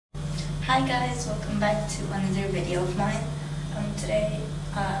Hi guys, welcome back to another video of mine. Today,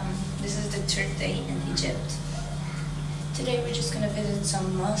 this is the third day in Egypt. Today we're just gonna visit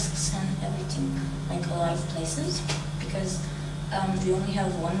some mosques and everything, like a lot of places, because we only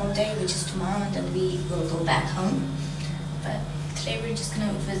have one more day, which is tomorrow, and then we will go back home. But today we're just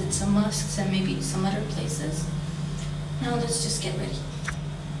gonna visit some mosques and maybe some other places. Now let's just get ready.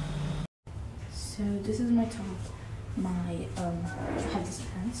 So this is my top. I have these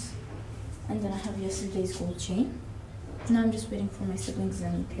pants. And then I have yesterday's gold chain. Now I'm just waiting for my siblings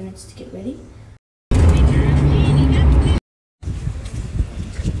and parents to get ready.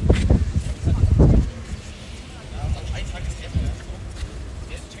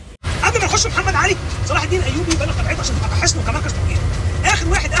 قبل ما نخش محمد علي صلاح الدين الايوبي بنى قلعته عشان تبقى حصن وكمركز توجيه. اخر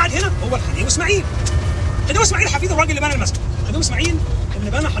واحد قاعد هنا هو الخديوي اسماعيل. الخديوي اسماعيل حفيد الراجل اللي بنى المسجد. الخديوي اسماعيل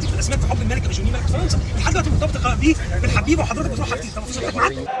اللي بنى حديقه الاسماك في حب الملكه ايجوني ملكه فرنسا. لحد دلوقتي مرتبطه بيه بالحبيبه وحضرتك بتروح حبيبتي. طب في صورتك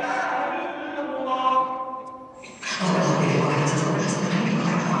معاك؟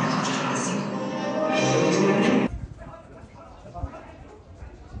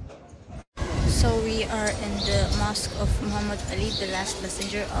 So we are in the mosque of Muhammad Ali, the last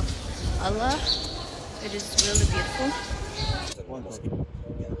messenger of Allah. It is really beautiful.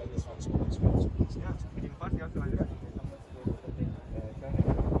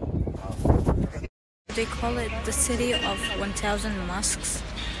 They call it the city of 1,000 mosques.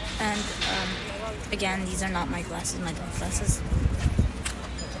 And again, these are not my glasses, my dark glasses.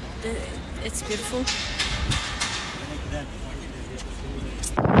 It's beautiful.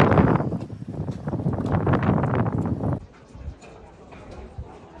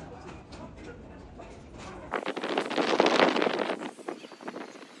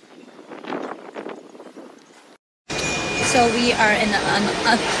 So we are in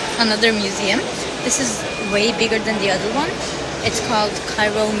another museum. This is way bigger than the other one. It's called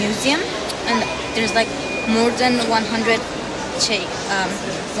Cairo Museum, and there's like more than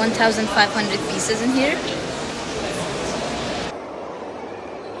 1,500 pieces in here.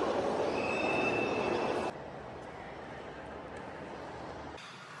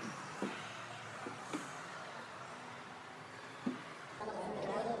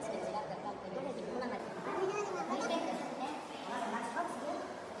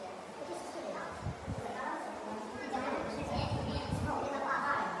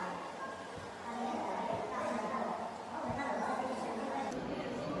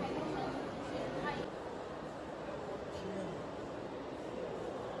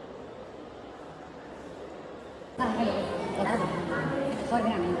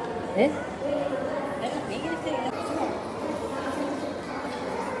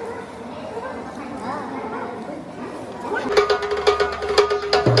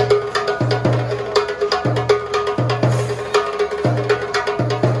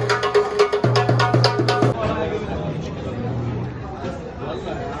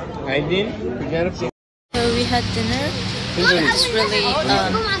 So we had dinner at this really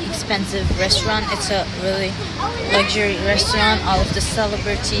expensive restaurant. It's a really luxury restaurant. All of the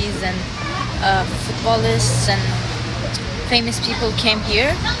celebrities and footballists and famous people came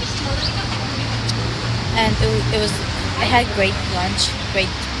here, and I had great lunch,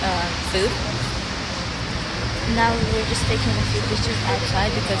 great food. Now we're just taking a few pictures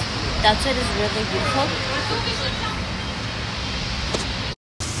outside because the outside is really beautiful.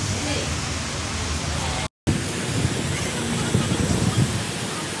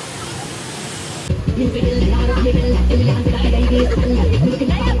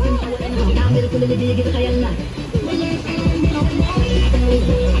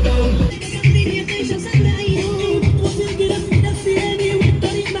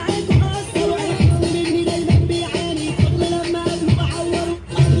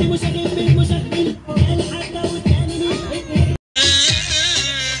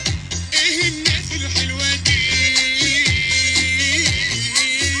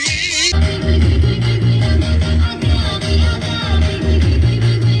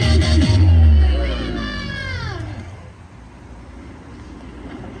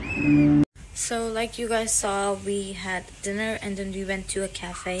 So like you guys saw, we had dinner and then we went to a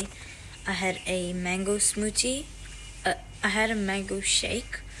cafe. I had a mango smoothie. I had a mango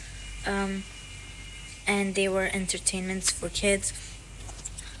shake. And they were entertainments for kids.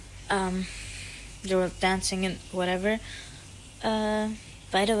 They were dancing and whatever.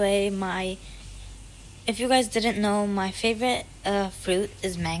 By the way, if you guys didn't know, my favorite fruit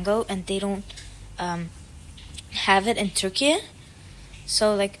is mango, and they don't have it in Turkey.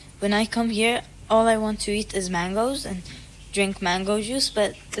 So like when I come here, all I want to eat is mangoes and drink mango juice.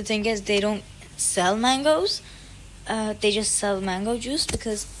 But the thing is, they don't sell mangoes. They just sell mango juice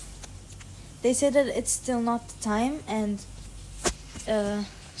because they said that it's still not the time, and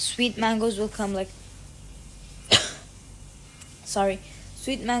sweet mangoes will come like sorry,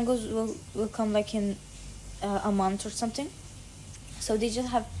 sweet mangoes will come like in a month or something. So they just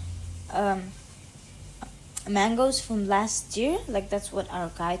have mangoes from last year, like that's what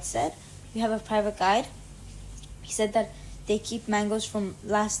our guide said. We have a private guide. He said that they keep mangoes from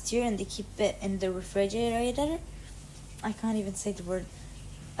last year and they keep it in the refrigerator. I can't even say the word.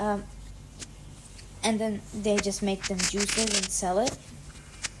 And then they just make them juices and sell it.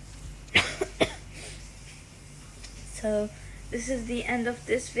 So this is the end of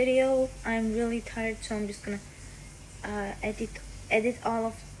this video. I'm really tired, so I'm just gonna edit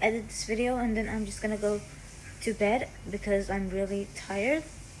this video, and then I'm just gonna go to bed because I'm really tired.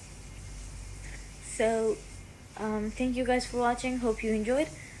 So thank you guys for watching. Hope you enjoyed.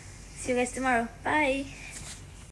 See you guys tomorrow. Bye.